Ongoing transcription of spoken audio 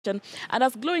And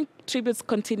as glowing tributes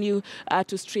continue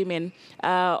to stream in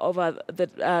over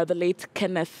the late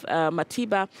Kenneth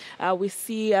Matiba, we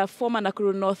see former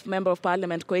Nakuru North Member of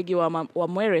Parliament Koigi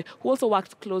Wanyiri, who also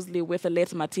worked closely with the late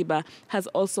Matiba, has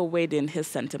also weighed in his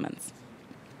sentiments.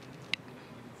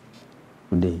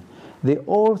 They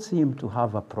all seem to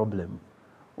have a problem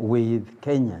with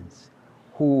Kenyans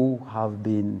who have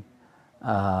been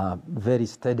very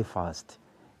steadfast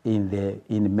in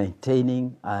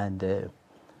maintaining and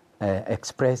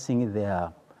expressing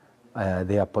their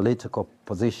political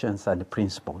positions and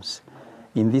principles.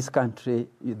 In this country,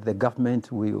 the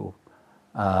government will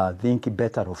think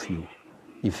better of you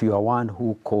if you are one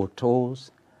who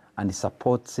kowtows and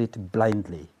supports it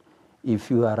blindly.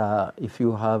 If you have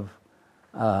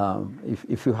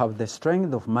the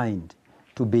strength of mind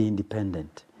to be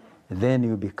independent, then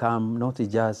you become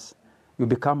you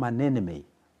become an enemy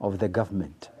of the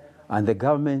government, and the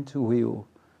government will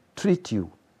treat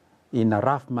you in a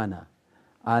rough manner,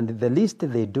 and the least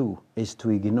they do is to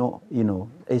ignore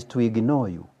you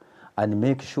and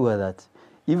make sure that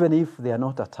even if they are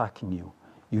not attacking you,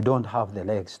 you don't have the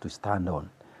legs to stand on,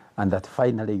 and that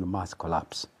finally you must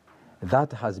collapse.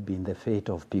 That has been the fate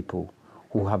of people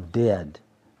who have dared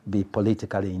be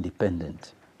politically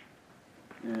independent.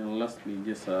 And lastly,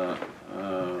 just though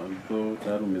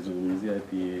tayari umezungumzia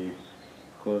the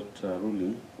court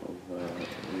ruling of the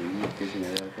case in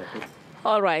Nyeri.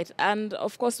 All right, and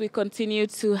of course we continue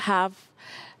to have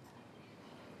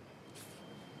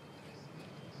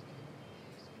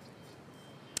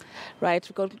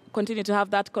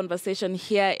that conversation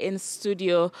here in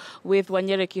studio with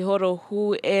Wanyiri Kihoro,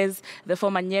 who is the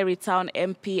former Nyeri Town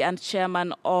MP and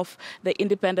chairman of the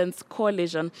Independence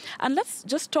Coalition. And let's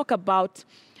just talk about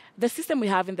the system we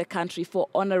have in the country for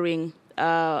honoring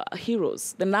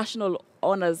heroes, the National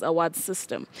Honors Award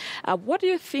system. What do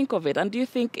you think of it, and do you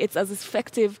think it's as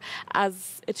effective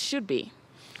as it should be?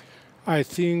 I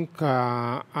think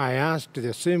I asked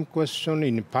the same question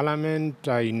in Parliament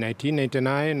in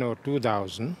 1999 or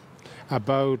 2000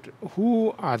 about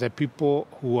who are the people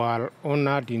who are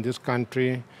honored in this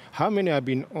country, how many have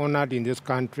been honored in this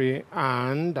country,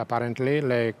 and apparently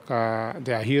like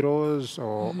they are heroes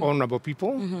or honorable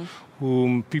people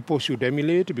whom people should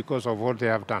emulate because of what they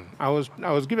have done. I was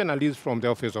given a list from the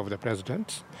Office of the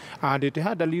President, and it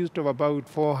had a list of about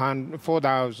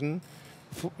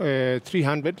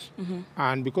 4,300,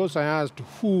 and because I asked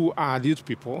who are these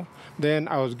people, then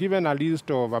I was given a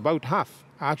list of about half,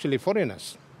 actually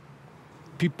foreigners.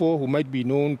 People who might be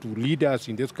known to leaders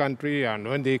in this country, and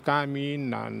when they come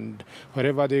in and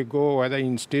wherever they go, whether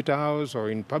in State House or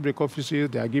in public offices,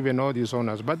 they are given all these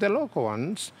honors. But the local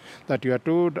ones that you are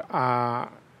told are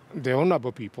the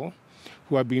honorable people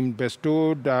who have been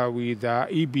bestowed with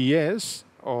EBS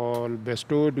or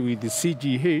bestowed with the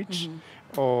CGH,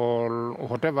 or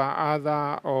whatever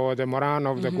other, or the Moran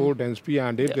of the Golden Spear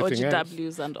and everything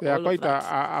else. And there all are quite of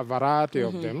a variety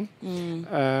of them,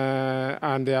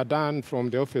 and they are done from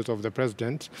the Office of the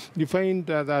President. You find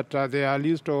that there are a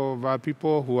list of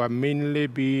people who have mainly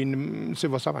been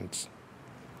civil servants,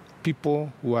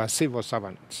 people who are civil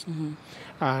servants.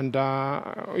 And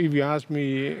if you ask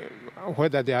me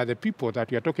whether they are the people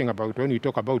that you are talking about when you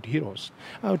talk about heroes,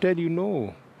 I'll tell you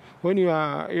no. When you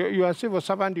are a civil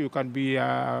servant, you can be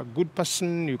a good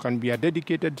person, you can be a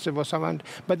dedicated civil servant,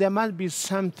 but there must be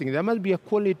something, there must be a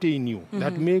quality in you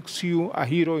that makes you a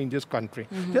hero in this country.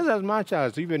 Just as much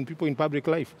as even people in public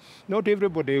life. Not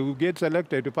everybody who gets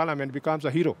elected to Parliament becomes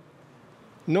a hero.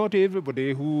 Not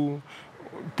everybody who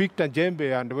picked a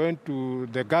djembe and went to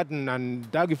the garden and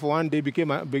dug for one day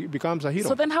becomes a hero.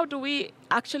 So then how do we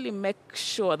actually make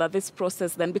sure that this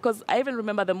process then, because I even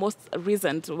remember the most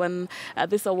recent when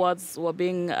these awards were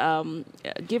being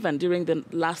given during the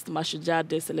last Mashujaa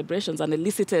Day celebrations and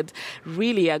elicited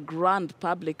really a grand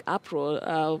public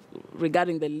uproar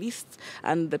regarding the list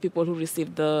and the people who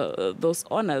received those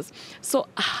honors. So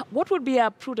what would be a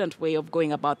prudent way of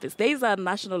going about this? There is a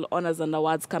National Honors and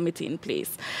Awards Committee in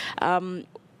place.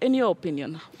 In your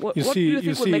opinion, what do you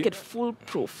think would make it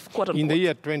foolproof, quote unquote? In the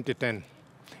year 2010,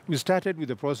 we started with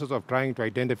the process of trying to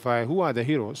identify who are the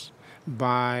heroes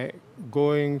by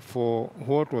going for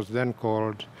what was then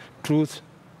called truth,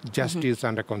 justice,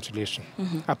 and reconciliation.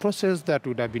 A process that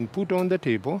would have been put on the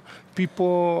table.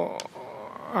 People,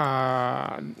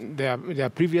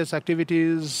 their previous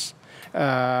activities,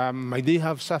 might they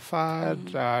have suffered?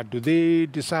 Do they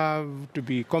deserve to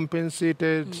be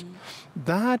compensated?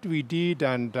 That we did,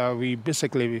 and we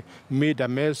basically made a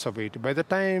mess of it. By the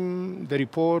time the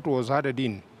report was added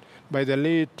in, by the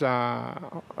late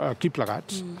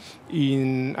Kiplagat.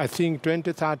 In, I think,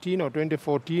 2013 or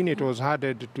 2014, it was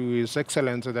handed to His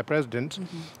Excellency the President.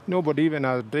 Nobody even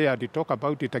has dared to talk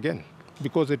about it again,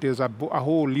 because it is a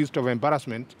whole list of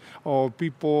embarrassment of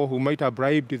people who might have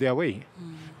bribed their way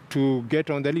to get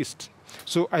on the list.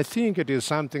 So I think it is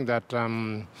something that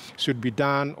should be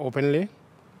done openly,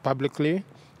 publicly.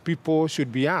 People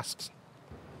should be asked,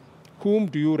 whom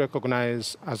do you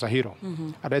recognize as a hero?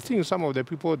 And I think some of the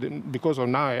people, because of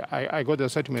now, I got a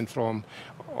statement from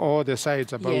all the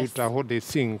sides about what they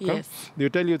think. They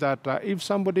tell you that if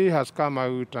somebody has come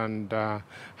out and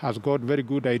has got very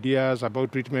good ideas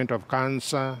about treatment of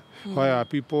cancer, where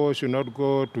people should not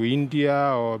go to India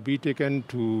or be taken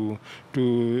to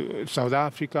South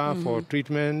Africa for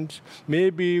treatment,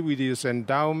 maybe with his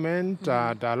endowment,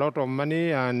 a lot of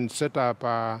money, and set up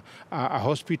a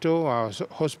hospital or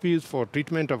hospice for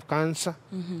treatment of cancer,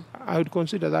 I would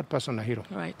consider that person a hero.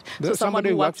 Right. So somebody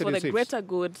who works for the greater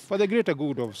good. For the greater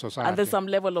good of society. And there's some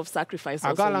level of sacrifice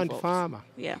also gallant involved. Farmer.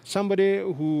 Yeah. Somebody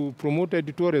who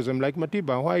promoted tourism like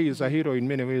Matiba. Why is a hero in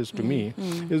many ways to me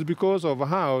is because of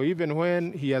how, even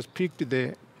when he has picked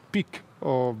the peak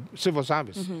of civil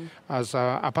service as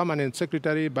a permanent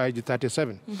secretary by age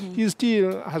 37, he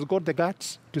still has got the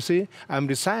guts to say, I'm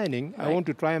resigning. I want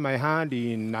to try my hand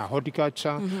in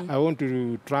horticulture. I want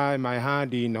to try my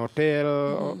hand in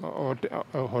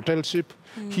hotelship.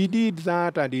 He did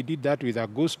that, and he did that with a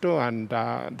gusto, and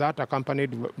that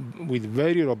accompanied with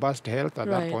very robust health at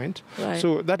that point.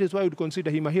 So that is why I would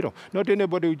consider him a hero. Not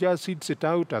anybody who just sits it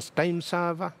out as time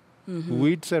server, who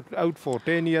waits out for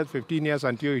 10 years, 15 years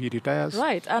until he retires.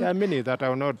 Right. And there are many that I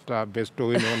will not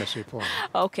bestow any ownership on.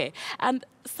 Okay. And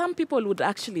some people would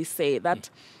actually say that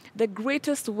the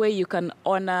greatest way you can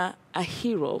honor a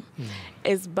hero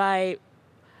is by,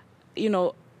 you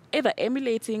know, either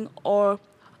emulating or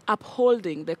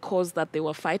upholding the cause that they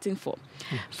were fighting for.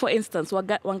 For instance,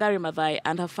 Wangari Maathai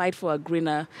and her fight for a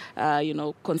greener,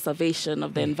 conservation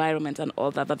of the environment and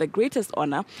all that, that the greatest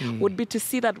honor would be to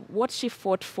see that what she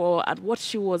fought for and what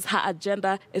she was, her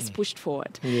agenda is pushed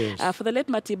forward. For the late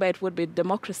Matiba, it would be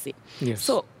democracy.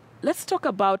 So let's talk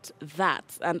about that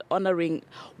and honoring.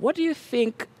 What do you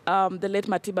think the late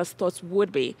Matiba's thoughts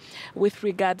would be with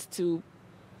regard to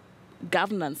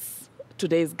governance,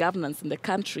 today's governance in the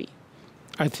country?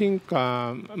 I think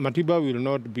Matiba will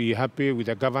not be happy with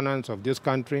the governance of this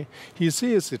country. He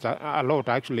says it a lot,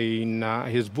 actually, in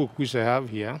his book, which I have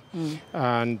here.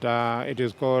 And it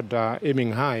is called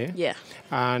Aiming High.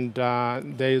 And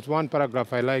there is one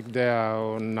paragraph I like there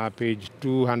on page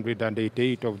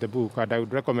 288 of the book, and I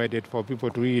would recommend it for people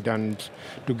to read and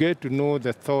to get to know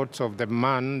the thoughts of the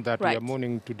man that we are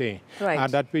mourning today.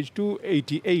 And at page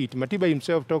 288, Matiba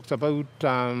himself talks about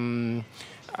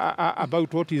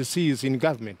what he sees in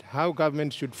government, how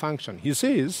government should function. He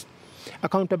says,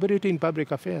 accountability in public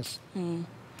affairs.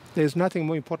 There's nothing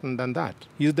more important than that.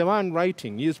 He's the one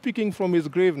writing. He is speaking from his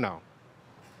grave now.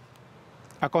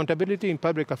 Accountability in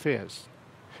public affairs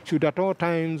should at all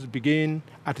times begin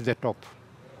at the top.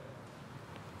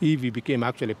 If he became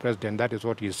actually president, that is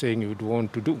what he's saying he would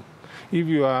want to do. If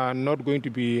you are not going to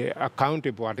be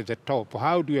accountable at the top,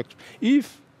 how do you...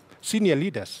 If senior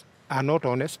leaders are not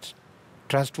honest,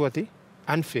 trustworthy,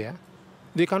 unfair,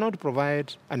 they cannot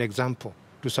provide an example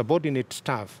to subordinate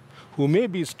staff who may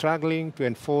be struggling to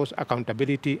enforce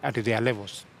accountability at their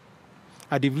levels.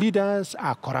 And if leaders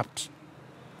are corrupt,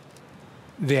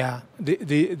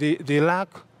 they lack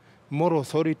moral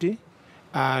authority,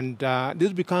 and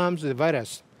this becomes the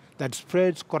virus that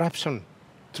spreads corruption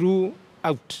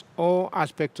throughout all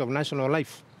aspects of national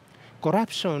life.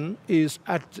 Corruption is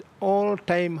at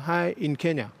all-time high in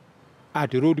Kenya,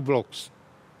 at roadblocks,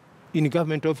 in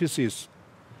government offices,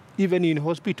 even in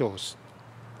hospitals,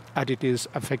 and it is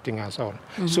affecting us all.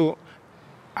 So,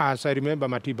 as I remember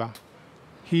Matiba,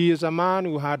 he is a man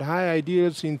who had high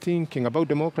ideals in thinking about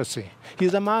democracy.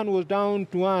 He's a man who was down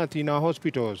to earth in our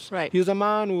hospitals. He's a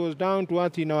man who was down to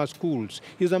earth in our schools.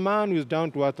 He's a man who is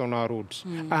down to earth on our roads.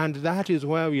 And that is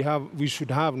where we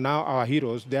should have now our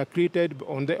heroes. They are created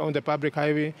on the public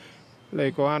highway,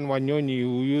 like Sharon Momanyi,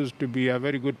 who used to be a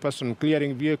very good person,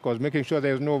 clearing vehicles, making sure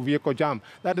there's no vehicle jam.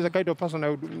 That is the kind of person,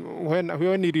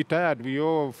 when he retired, we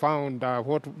all found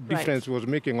what difference he was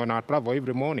making on our travel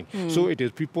every morning. So it is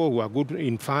people who are good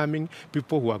in farming,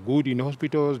 people who are good in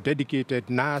hospitals, dedicated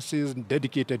nurses,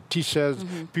 dedicated teachers,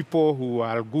 people who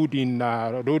are good in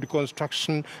road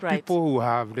construction, people who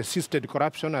have resisted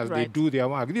corruption as they do their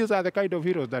work. These are the kind of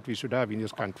heroes that we should have in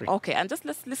this country. Okay, and just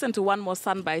let's listen to one more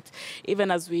soundbite,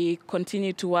 even as we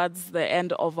continue towards the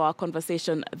end of our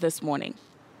conversation this morning.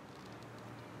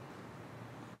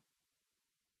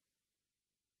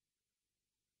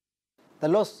 The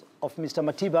loss of Mr.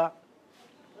 Matiba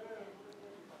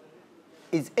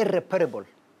is irreparable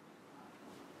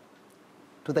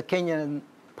to the Kenyan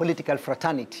political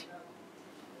fraternity.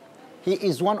 He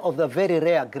is one of the very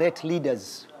rare great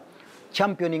leaders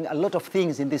championing a lot of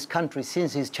things in this country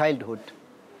since his childhood.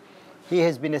 He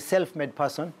has been a self-made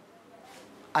person.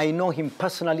 I know him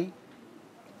personally.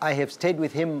 I have stayed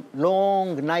with him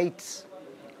long nights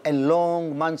and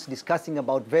long months discussing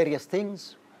about various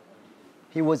things.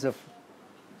 He was a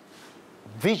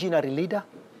visionary leader.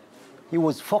 He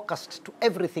was focused to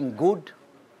everything good.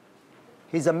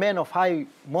 He's a man of high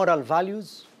moral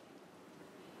values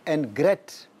and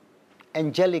great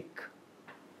angelic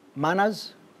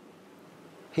manners.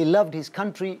 He loved his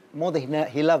country more than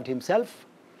he loved himself.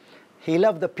 He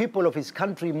loved the people of his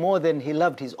country more than he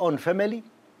loved his own family.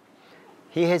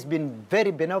 He has been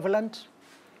very benevolent.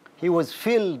 He was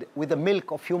filled with the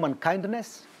milk of human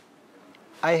kindness.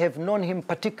 I have known him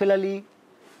particularly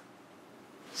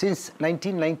since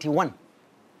 1991.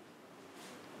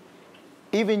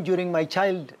 Even during my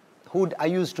childhood, I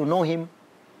used to know him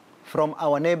from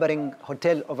our neighboring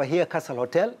hotel over here, Castle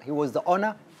Hotel. He was the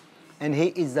owner, and he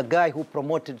is the guy who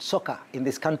promoted soccer in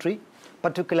this country,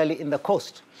 particularly in the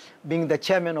coast, being the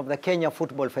chairman of the Kenya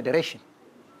Football Federation.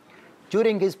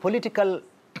 During his political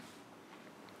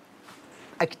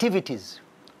activities,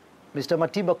 Mr.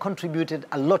 Matiba contributed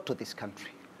a lot to this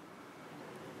country.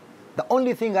 The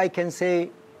only thing I can say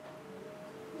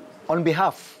on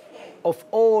behalf of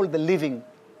all the living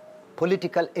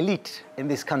political elite in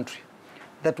this country,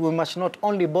 that we must not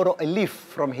only borrow a leaf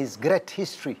from his great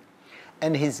history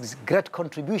and his great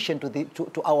contribution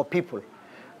to our people,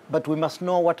 but we must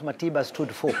know what Matiba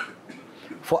stood for.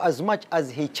 For as much as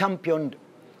he championed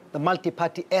the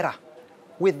multi-party era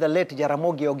with the late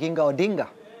Jaramogi Oginga Odinga,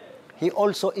 he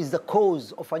also is the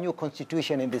cause of a new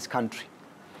constitution in this country.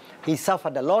 He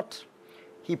suffered a lot.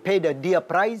 He paid a dear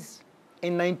price.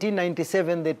 In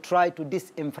 1997, they tried to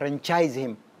disenfranchise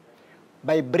him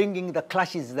by bringing the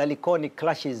clashes, the Likoni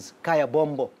clashes, Kaya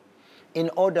Bombo, in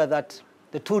order that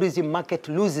the tourism market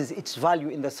loses its value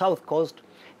in the South Coast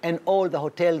and all the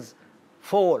hotels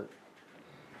fall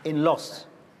in loss.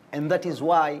 And that is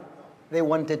why they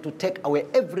wanted to take away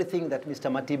everything that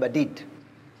Mr. Matiba did.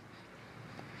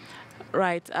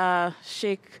 Right.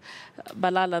 Sheikh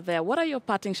Balala there, what are your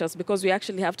parting shots? Because we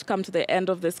actually have to come to the end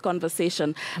of this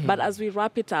conversation. But as we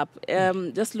wrap it up,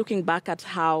 just looking back at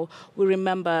how we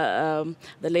remember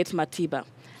the late Matiba,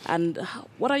 and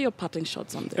what are your parting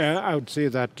shots on this? I would say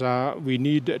that we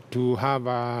need to have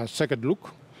a second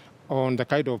look on the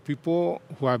kind of people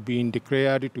who have been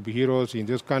declared to be heroes in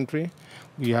this country.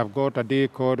 We have got a day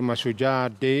called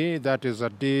Mashujaa Day. That is a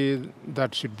day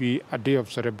that should be a day of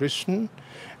celebration.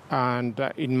 And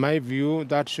in my view,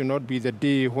 that should not be the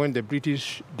day when the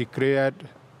British declared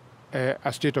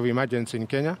a state of emergency in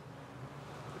Kenya.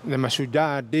 The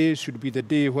Mashujaa Day should be the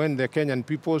day when the Kenyan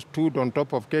people stood on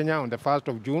top of Kenya on the 1st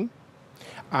of June.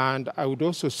 And I would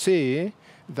also say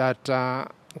that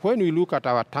when we look at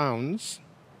our towns,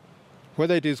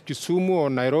 whether it is Kisumu or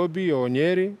Nairobi or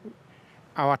Nyeri,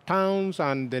 our towns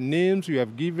and the names we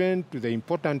have given to the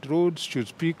important roads should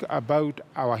speak about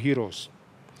our heroes.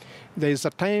 There is a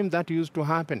time that used to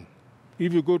happen.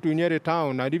 If you go to Nyeri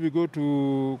town and if you go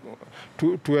to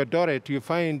Eldoret, you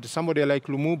find somebody like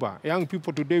Lumumba. Young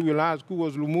people today will ask, who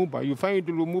was Lumumba? You find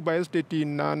Lumumba estate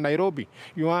in Nairobi.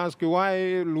 You ask, why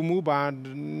Lumumba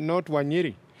and not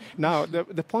Wanyiri? Now,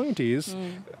 the point is,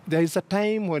 there is a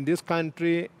time when this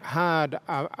country had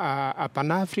a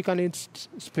Pan-Africanist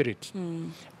spirit.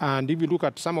 And if you look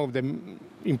at some of the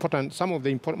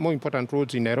more important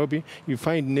roads in Nairobi, you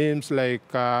find names like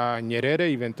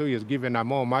Nyerere, even though he is given a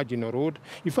more marginal road.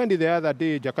 You find it the other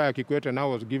day, Jakaya Kikwete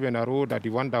now was given a road, and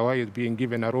you wonder why he's being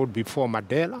given a road before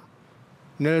Mandela.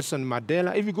 Nelson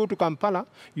Mandela. If you go to Kampala,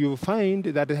 you find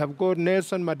that they have got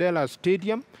Nelson Mandela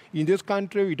Stadium. In this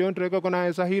country, we don't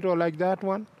recognize a hero like that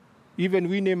one. Even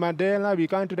Winnie Mandela, we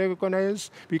can't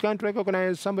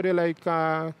recognize somebody like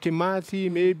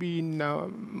Kimathi, maybe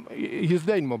he's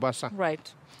there in Mombasa.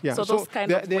 Right. Yeah. So those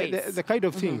kind of ways. The kind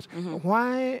of things.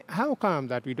 How come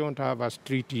that we don't have a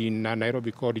street in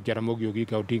Nairobi called Jaramogi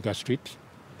Oginga Odinga Street?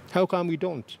 How come we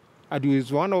don't? And he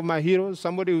is one of my heroes,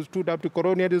 somebody who stood up to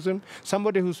colonialism,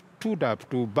 somebody who stood up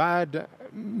to bad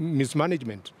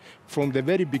mismanagement from the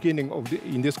very beginning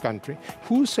in this country,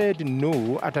 who said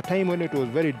no at a time when it was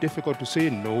very difficult to say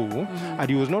no, and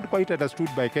he was not quite understood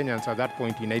by Kenyans at that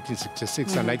point in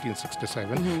 1966 and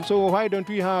 1967. So why don't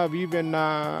we have even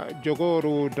Jogoo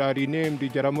Road renamed the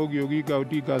Jaramogi Oginga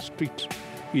Odinga Street?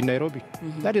 in Nairobi.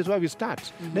 That is where we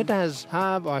start. Let us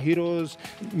have our heroes,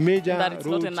 major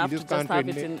roads in this country,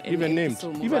 even named,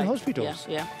 Kisumu, even right. hospitals,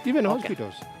 Yeah. even Okay.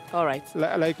 hospitals. All right.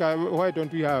 Like, why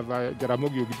don't we have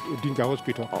Jaramogi Odinga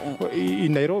Hospital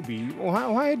in Nairobi?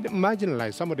 Why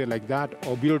marginalize somebody like that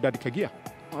or build at Kagia?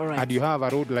 All right. And you have a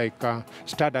road like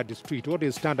Standard Street. What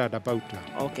is Standard about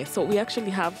now? Okay, so we actually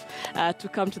have to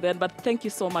come to that, but thank you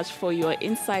so much for your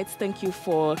insights. Thank you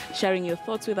for sharing your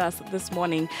thoughts with us this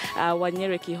morning.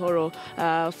 Wanyiri Kihoro,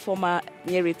 former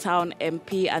Nyeri Town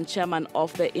MP and chairman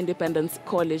of the Independence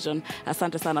Coalition.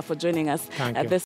 Asante sana for joining us Thank you. this